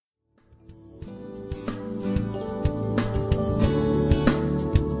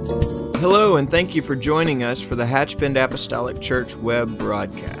Hello, and thank you for joining us for the Hatchbend Apostolic Church web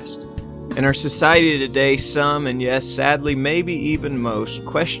broadcast. In our society today, some, and yes, sadly, maybe even most,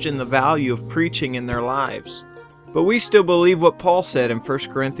 question the value of preaching in their lives. But we still believe what Paul said in 1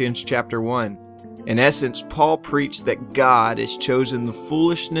 Corinthians chapter 1. In essence, Paul preached that God has chosen the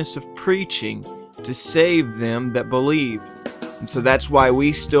foolishness of preaching to save them that believe. And so that's why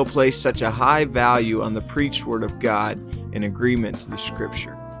we still place such a high value on the preached word of God in agreement to the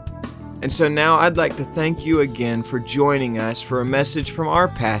Scripture. And so now I'd like to thank you again for joining us for a message from our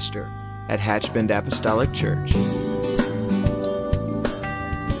pastor at Hatchbend Apostolic Church.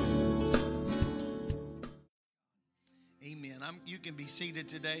 Amen. You can be seated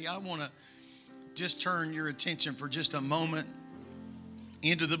today. I want to just turn your attention for just a moment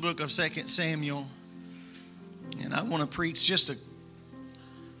into the book of 2 Samuel. And I want to preach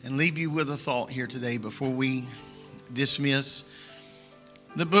and leave you with a thought here today before we dismiss.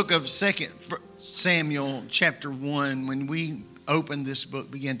 The book of 2 Samuel chapter 1, when we open this book,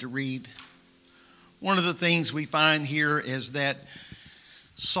 begin to read, one of the things we find here is that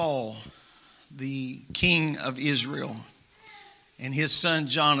Saul, the king of Israel, and his son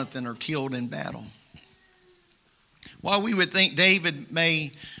Jonathan are killed in battle. While we would think David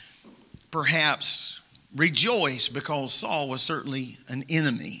may perhaps rejoice because Saul was certainly an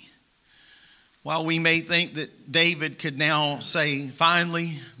enemy, while we may think that David could now say,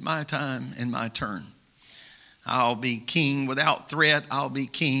 finally, my time and my turn. I'll be king without threat. I'll be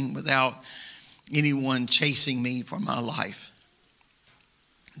king without anyone chasing me for my life.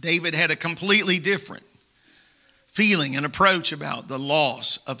 David had a completely different feeling and approach about the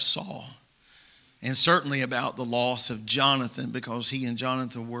loss of Saul, and certainly about the loss of Jonathan, because he and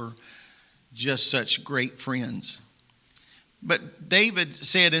Jonathan were just such great friends. But David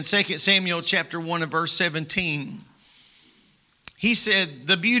said in 2 Samuel chapter 1 and verse 17, he said,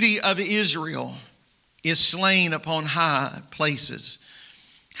 the beauty of Israel is slain upon high places.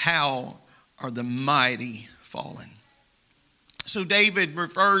 How are the mighty fallen? So David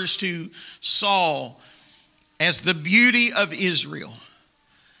refers to Saul as the beauty of Israel,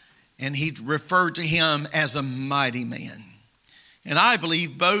 and he referred to him as a mighty man. And I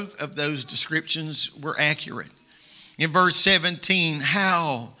believe both of those descriptions were accurate. In verse 17,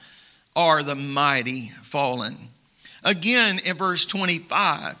 how are the mighty fallen? Again, in verse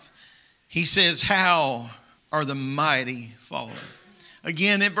 25, he says, how are the mighty fallen?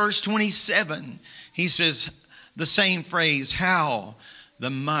 Again, in verse 27, he says the same phrase, how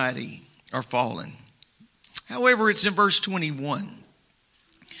the mighty are fallen. However, it's in verse 21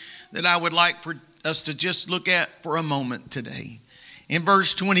 that I would like for us to just look at for a moment today. In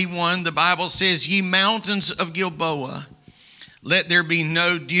verse 21, the Bible says, ye mountains of Gilboa, let there be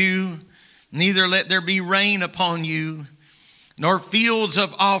no dew, neither let there be rain upon you, nor fields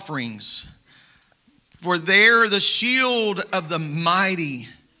of offerings. For there the shield of the mighty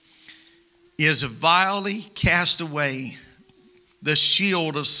is vilely cast away, the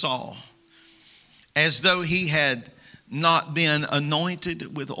shield of Saul, as though he had not been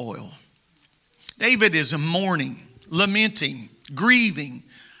anointed with oil. David is mourning, lamenting, grieving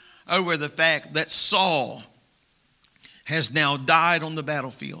over the fact that Saul has now died on the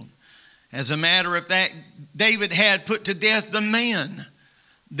battlefield. As a matter of fact, David had put to death the man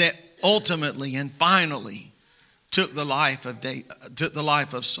that ultimately and finally took the life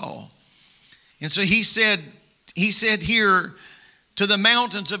of Saul. And so he said here, to the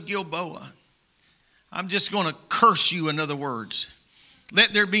mountains of Gilboa, I'm just going to curse you, in other words.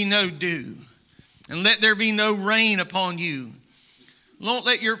 Let there be no dew, and let there be no rain upon you. Don't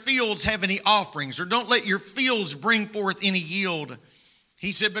let your fields have any offerings, or don't let your fields bring forth any yield.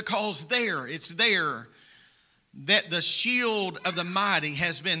 He said, because it's there that the shield of the mighty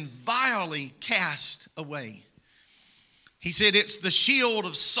has been vilely cast away. He said, it's the shield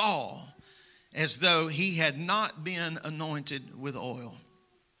of Saul, as though he had not been anointed with oil.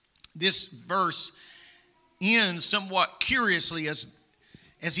 This verse ends somewhat curiously as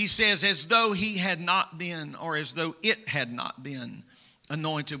he says, as though he had not been, or as though it had not been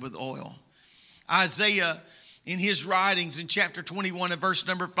anointed with oil. Isaiah, in his writings in chapter 21 and verse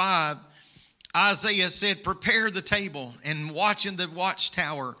number 5, Isaiah said, prepare the table and watch in the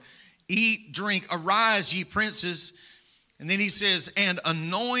watchtower. Eat, drink, arise, ye princes. And then he says, and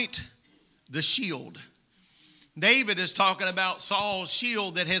anoint the shield. David is talking about Saul's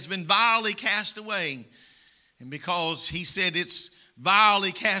shield that has been vilely cast away. And because he said it's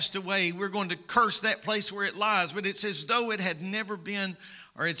vilely cast away, we're going to curse that place where it lies. But it's as though it had never been,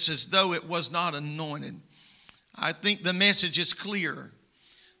 or it's as though it was not anointed. I think the message is clear.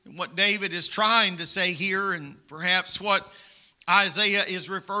 What David is trying to say here, and perhaps what Isaiah is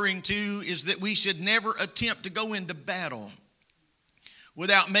referring to is that we should never attempt to go into battle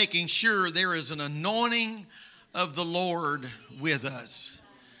without making sure there is an anointing of the Lord with us.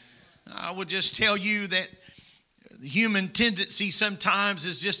 I would just tell you that the human tendency sometimes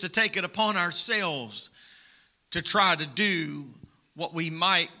is just to take it upon ourselves to try to do what we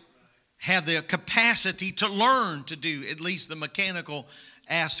might have the capacity to learn to do, at least the mechanical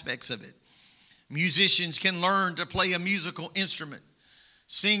aspects of it. Musicians can learn to play a musical instrument.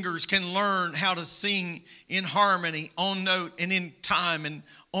 Singers can learn how to sing in harmony, on note, and in time, and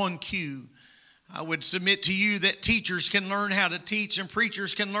on cue. I would submit to you that teachers can learn how to teach, and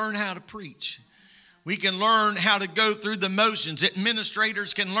preachers can learn how to preach. We can learn how to go through the motions.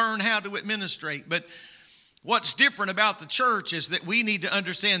 Administrators can learn how to administrate. But what's different about the church is that we need to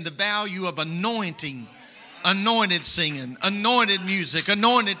understand the value of anointing. Anointed singing, anointed music,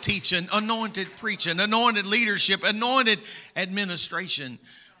 anointed teaching, anointed preaching, anointed leadership, anointed administration.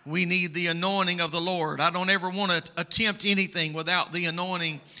 We need the anointing of the Lord. I don't ever want to attempt anything without the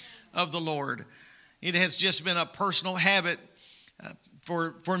anointing of the Lord. It has just been a personal habit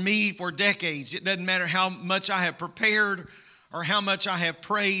for me for decades. It doesn't matter how much I have prepared or how much I have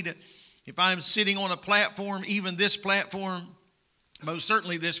prayed. If I'm sitting on a platform, even this platform, most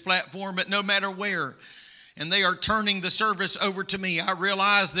certainly this platform, but no matter where, and they are turning the service over to me, I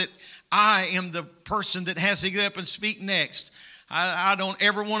realize that I am the person that has to get up and speak next. I don't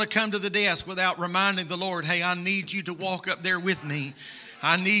ever want to come to the desk without reminding the Lord, hey, I need you to walk up there with me.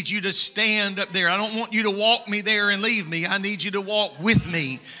 I need you to stand up there. I don't want you to walk me there and leave me. I need you to walk with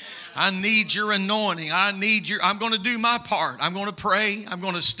me. I need your anointing. I'm going to do my part. I'm going to pray. I'm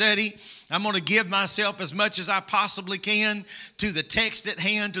going to study. I'm going to give myself as much as I possibly can to the text at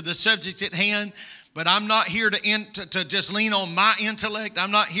hand, to the subject at hand. But I'm not here to just lean on my intellect.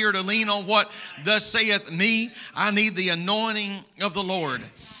 I'm not here to lean on what thus saith me. I need the anointing of the Lord.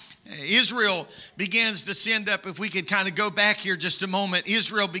 Israel begins to send up, if we could kind of go back here just a moment,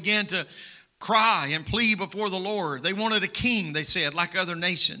 Israel began to cry and plead before the Lord. They wanted a king, they said, like other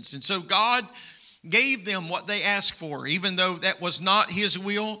nations. And so God gave them what they asked for, even though that was not his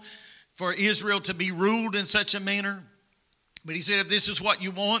will for Israel to be ruled in such a manner. But he said, if this is what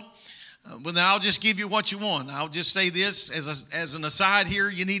you want, well, then I'll just give you what you want. I'll just say this as an aside here.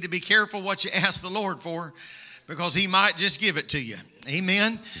 You need to be careful what you ask the Lord for, because he might just give it to you.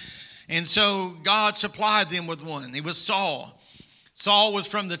 Amen. And so God supplied them with one. It was Saul. Saul was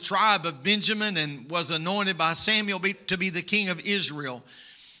from the tribe of Benjamin and was anointed by Samuel to be the king of Israel.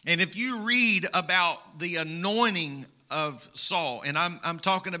 And if you read about the anointing of Saul, and I'm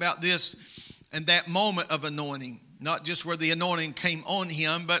talking about this and that moment of anointing, not just where the anointing came on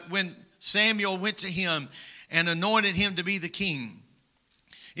him, but when Samuel went to him and anointed him to be the king.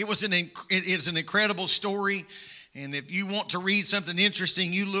 It is an incredible story. And if you want to read something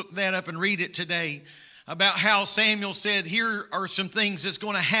interesting, you look that up and read it today about how Samuel said, here are some things that's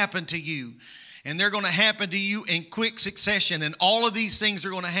going to happen to you. And they're going to happen to you in quick succession. And all of these things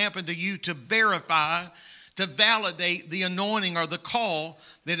are going to happen to you to verify, to validate the anointing or the call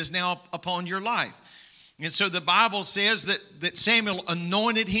that is now upon your life. And so the Bible says that Samuel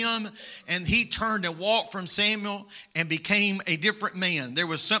anointed him, and he turned and walked from Samuel and became a different man. There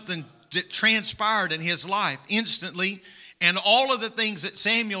was something that transpired in his life instantly, and all of the things that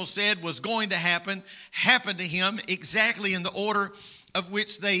Samuel said was going to happen happened to him exactly in the order of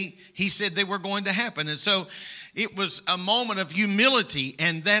which he said they were going to happen. And so it was a moment of humility,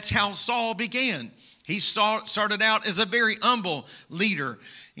 and that's how Saul began. He started out as a very humble leader.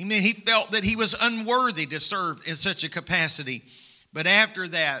 Amen. He felt that he was unworthy to serve in such a capacity. But after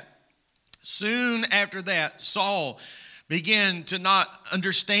that, soon after that, Saul began to not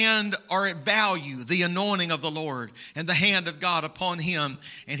understand or value the anointing of the Lord and the hand of God upon him.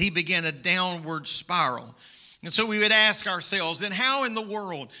 And he began a downward spiral. And so we would ask ourselves, then how in the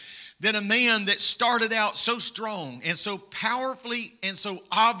world did a man that started out so strong and so powerfully and so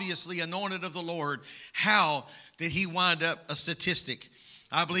obviously anointed of the Lord, how did he wind up a statistic?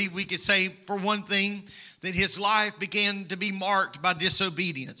 I believe we could say, for one thing, that his life began to be marked by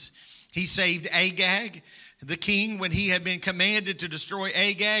disobedience. He saved Agag, the king, when he had been commanded to destroy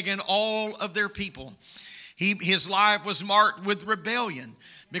Agag and all of their people. His life was marked with rebellion,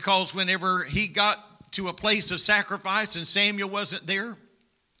 because whenever he got to a place of sacrifice and Samuel wasn't there,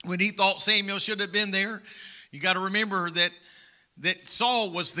 when he thought Samuel should have been there, you got to remember that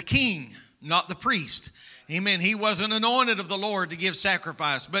Saul was the king, not the priest. Amen. He wasn't anointed of the Lord to give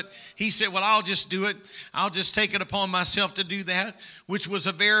sacrifice. But he said, well, I'll just do it. I'll just take it upon myself to do that, which was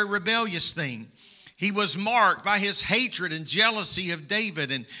a very rebellious thing. He was marked by his hatred and jealousy of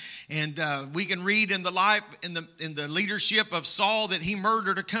David, and we can read in the life in the leadership of Saul that he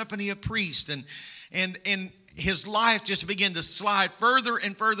murdered a company of priests, and his life just began to slide further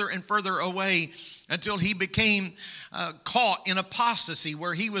and further and further away until he became caught in apostasy,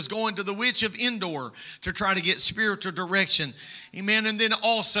 where he was going to the witch of Endor to try to get spiritual direction. Amen. And then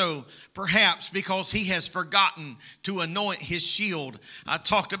also, perhaps because he has forgotten to anoint his shield. I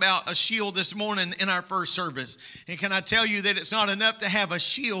talked about a shield this morning in our first service. And can I tell you that it's not enough to have a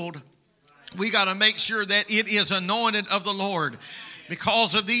shield? We got to make sure that it is anointed of the Lord.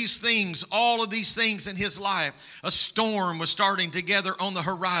 Because of these things, all of these things in his life, a storm was starting to gather on the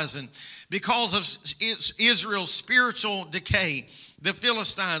horizon. Because of Israel's spiritual decay, the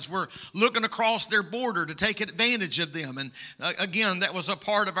Philistines were looking across their border to take advantage of them. And again, that was a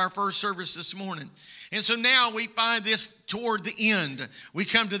part of our first service this morning. And so now we find this toward the end. We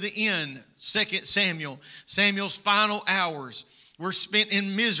come to the end, 2 Samuel. Samuel's final hours were spent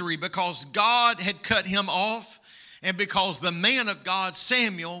in misery because God had cut him off and because the man of God,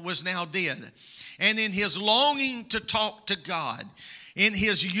 Samuel, was now dead. And in his longing to talk to God, in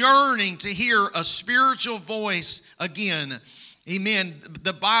his yearning to hear a spiritual voice again, amen,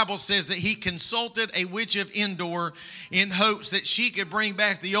 the Bible says that he consulted a witch of Endor in hopes that she could bring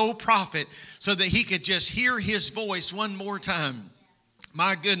back the old prophet so that he could just hear his voice one more time.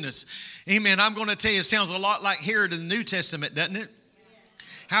 My goodness. Amen. I'm going to tell you, it sounds a lot like Herod in the New Testament, doesn't it?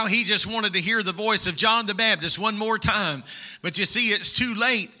 How he just wanted to hear the voice of John the Baptist one more time. But you see, it's too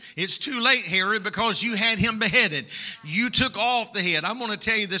late. It's too late, Herod, because you had him beheaded. You took off the head. I'm going to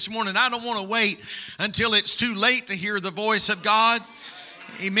tell you this morning, I don't want to wait until it's too late to hear the voice of God.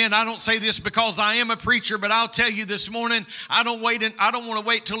 Amen. I don't say this because I am a preacher, but I'll tell you this morning, I don't want to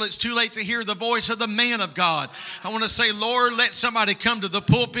wait till it's too late to hear the voice of the man of God. I want to say, Lord, let somebody come to the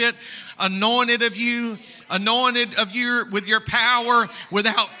pulpit, anointed of you with your power,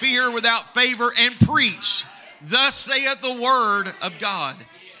 without fear, without favor, and preach. Thus saith the word of God.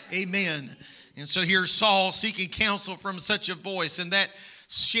 Amen. And so here's Saul seeking counsel from such a voice, and that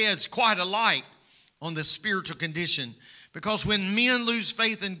sheds quite a light on the spiritual condition. Because when men lose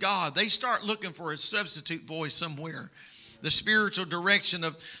faith in God, they start looking for a substitute voice somewhere. The spiritual direction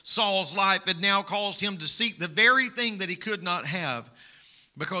of Saul's life had now caused him to seek the very thing that he could not have.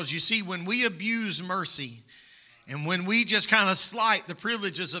 Because you see, when we abuse mercy and when we just kind of slight the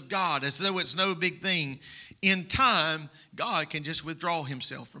privileges of God as though it's no big thing, in time, God can just withdraw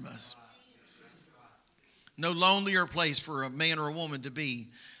himself from us. No lonelier place for a man or a woman to be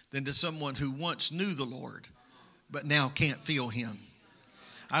than to someone who once knew the Lord, but now can't feel him.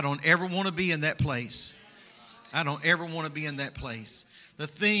 I don't ever want to be in that place. I don't ever want to be in that place. The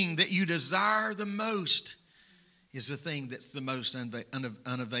thing that you desire the most is the thing that's the most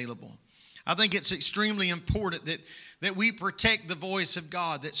unavailable. I think it's extremely important that we protect the voice of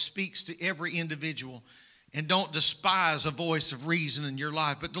God that speaks to every individual, and don't despise a voice of reason in your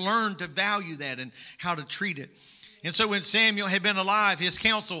life, but to learn to value that and how to treat it. And so when Samuel had been alive, his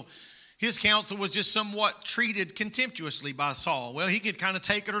counsel was just somewhat treated contemptuously by Saul. Well, he could kind of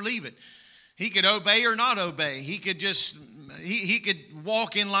take it or leave it. He could obey or not obey. He could just, he could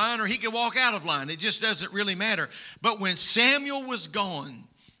walk in line or he could walk out of line. It just doesn't really matter. But when Samuel was gone,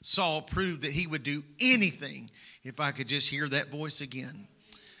 Saul proved that he would do anything if I could just hear that voice again.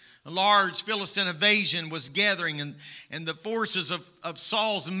 A large Philistine invasion was gathering, and the forces of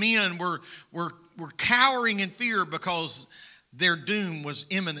Saul's men were cowering in fear because their doom was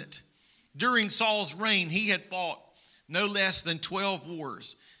imminent. During Saul's reign, he had fought no less than 12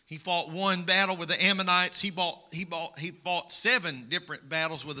 wars. He fought one battle with the Ammonites. He fought 7 different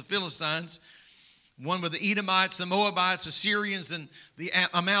battles with the Philistines. One with the Edomites, the Moabites, the Syrians, and the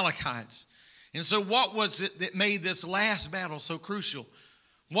Amalekites. And so what was it that made this last battle so crucial?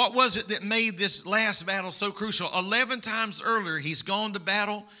 What was it that made this last battle so crucial? 11 times earlier, he's gone to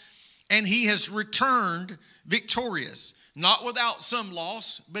battle, and he has returned victorious. Not without some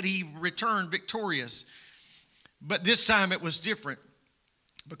loss, but he returned victorious. But this time it was different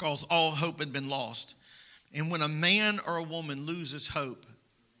because all hope had been lost. And when a man or a woman loses hope,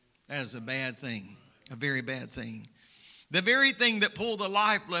 that is a bad thing, a very bad thing. The very thing that pulled the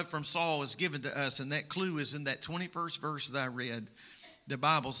lifeblood from Saul is given to us, and that clue is in that 21st verse that I read. The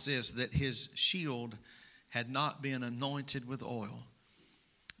Bible says that his shield had not been anointed with oil.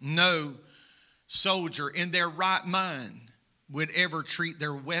 No soldier in their right mind would ever treat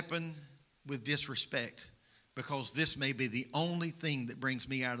their weapon with disrespect, because this may be the only thing that brings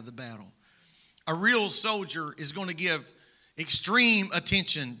me out of the battle. A real soldier is going to give extreme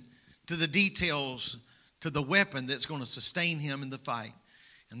attention to the details, to the weapon that's going to sustain him in the fight.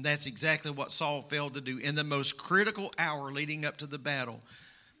 And that's exactly what Saul failed to do. In the most critical hour leading up to the battle,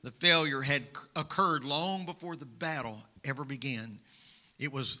 the failure had occurred long before the battle ever began.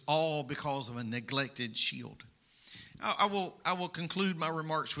 It was all because of a neglected shield. I will conclude my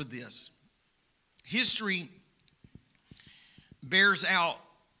remarks with this. History bears out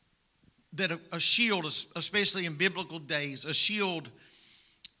that a shield, especially in biblical days, a shield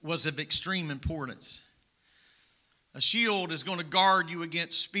was of extreme importance. A shield is going to guard you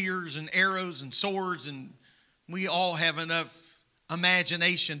against spears and arrows and swords, and we all have enough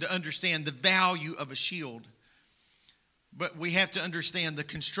imagination to understand the value of a shield. But we have to understand the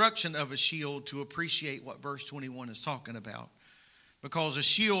construction of a shield to appreciate what verse 21 is talking about. Because a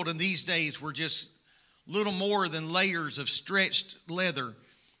shield in these days were just little more than layers of stretched leather,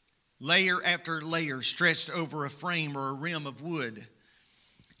 layer after layer stretched over a frame or a rim of wood.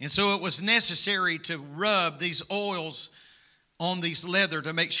 And so it was necessary to rub these oils on these leather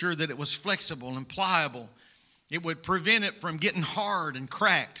to make sure that it was flexible and pliable. It would prevent it from getting hard and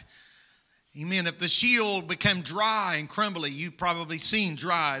cracked. Amen. If the shield became dry and crumbly, you've probably seen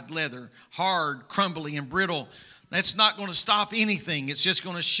dried leather, hard, crumbly, and brittle. That's not going to stop anything. It's just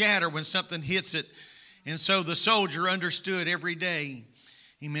going to shatter when something hits it. And so the soldier understood every day,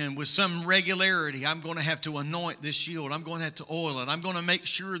 amen, with some regularity, I'm going to have to anoint this shield. I'm going to have to oil it. I'm going to make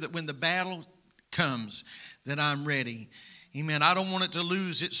sure that when the battle comes, that I'm ready. Amen. I don't want it to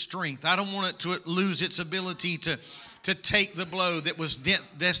lose its strength. I don't want it to lose its ability to take the blow that was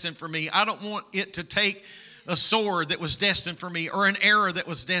destined for me. I don't want it to take a sword that was destined for me or an arrow that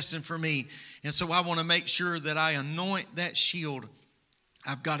was destined for me. And so I want to make sure that I anoint that shield.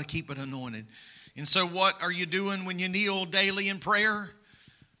 I've got to keep it anointed. And so what are you doing when you kneel daily in prayer?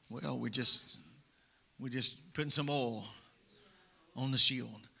 Well, we're just putting some oil on the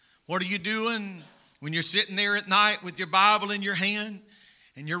shield. What are you doing when you're sitting there at night with your Bible in your hand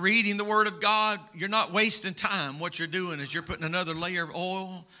and you're reading the Word of God? You're not wasting time. What you're doing is you're putting another layer of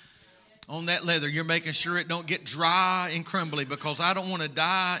oil on that leather. You're making sure it don't get dry and crumbly, because I don't want to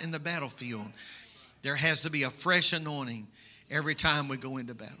die in the battlefield. There has to be a fresh anointing every time we go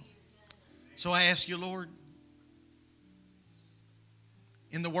into battle. So I ask you, Lord,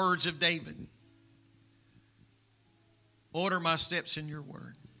 in the words of David, order my steps in your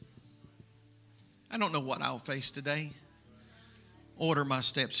word. I don't know what I'll face today. Order my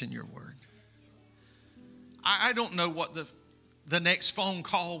steps in your word. I don't know what the next phone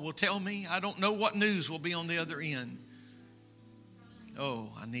call will tell me. I don't know what news will be on the other end. Oh,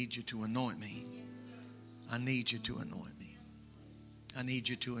 I need you to anoint me. I need you to anoint me. I need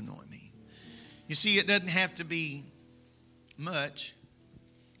you to anoint me. You see, it doesn't have to be much.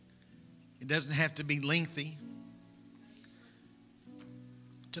 It doesn't have to be lengthy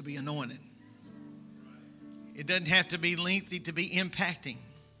to be anointed. It doesn't have to be lengthy to be impacting.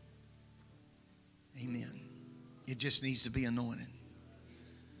 Amen. It just needs to be anointed.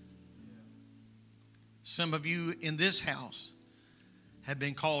 Some of you in this house have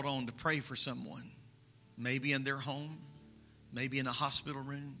been called on to pray for someone, maybe in their home, maybe in a hospital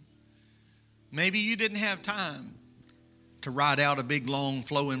room. Maybe you didn't have time to write out a big, long,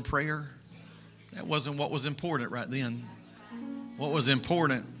 flowing prayer. That wasn't what was important right then. What was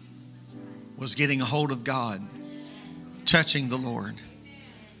important was getting a hold of God, touching the Lord,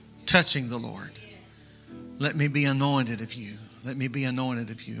 touching the Lord. Let me be anointed of you. Let me be anointed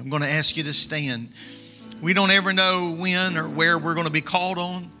of you. I'm going to ask you to stand. We don't ever know when or where we're going to be called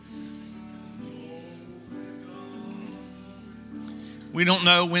on. We don't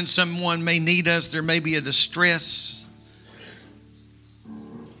know when someone may need us. There may be a distress.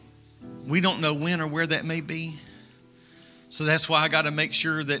 We don't know when or where that may be. So that's why I got to make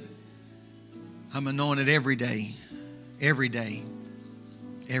sure that I'm anointed every day, every day,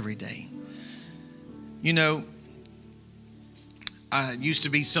 every day. You know, I used to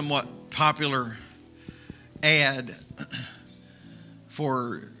be somewhat popular ad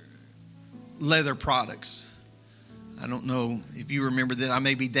for leather products. I don't know if you remember that. I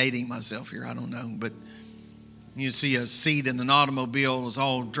may be dating myself here. I don't know. But you see a seat in an automobile is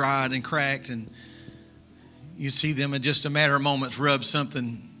all dried and cracked, and you see them in just a matter of moments rub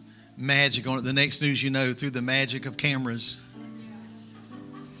something magic on it. The next news you know, through the magic of cameras.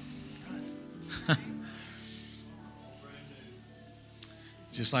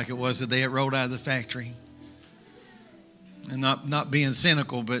 Just like it was the day it rolled out of the factory. And not being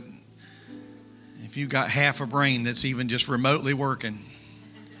cynical, but if you've got half a brain that's even just remotely working,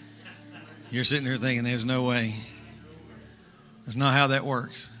 you're sitting there thinking, there's no way. That's not how that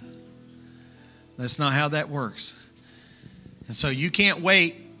works. That's not how that works. And so you can't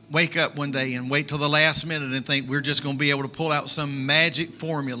wait wake up one day and wait till the last minute and think we're just going to be able to pull out some magic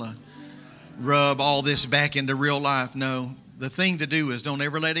formula, rub all this back into real life. No, the thing to do is don't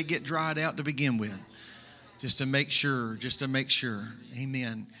ever let it get dried out to begin with. Just to make sure.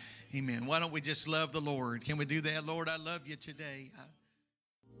 Amen. Amen. Why don't we just love the Lord? Can we do that? Lord, I love you today.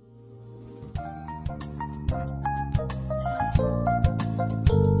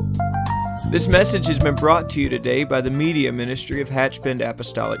 This message has been brought to you today by the media ministry of Hatchbend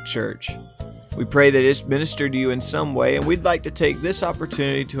Apostolic Church. We pray that it's ministered to you in some way, and we'd like to take this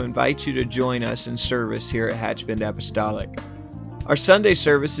opportunity to invite you to join us in service here at Hatchbend Apostolic. Our Sunday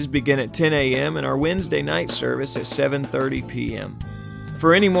services begin at 10 a.m. and our Wednesday night service at 7:30 p.m.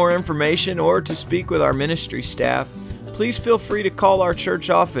 For any more information or to speak with our ministry staff, please feel free to call our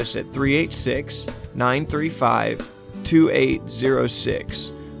church office at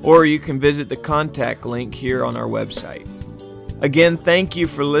 386-935-2806. Or you can visit the contact link here on our website. Again, thank you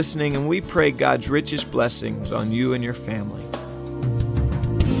for listening, and we pray God's richest blessings on you and your family.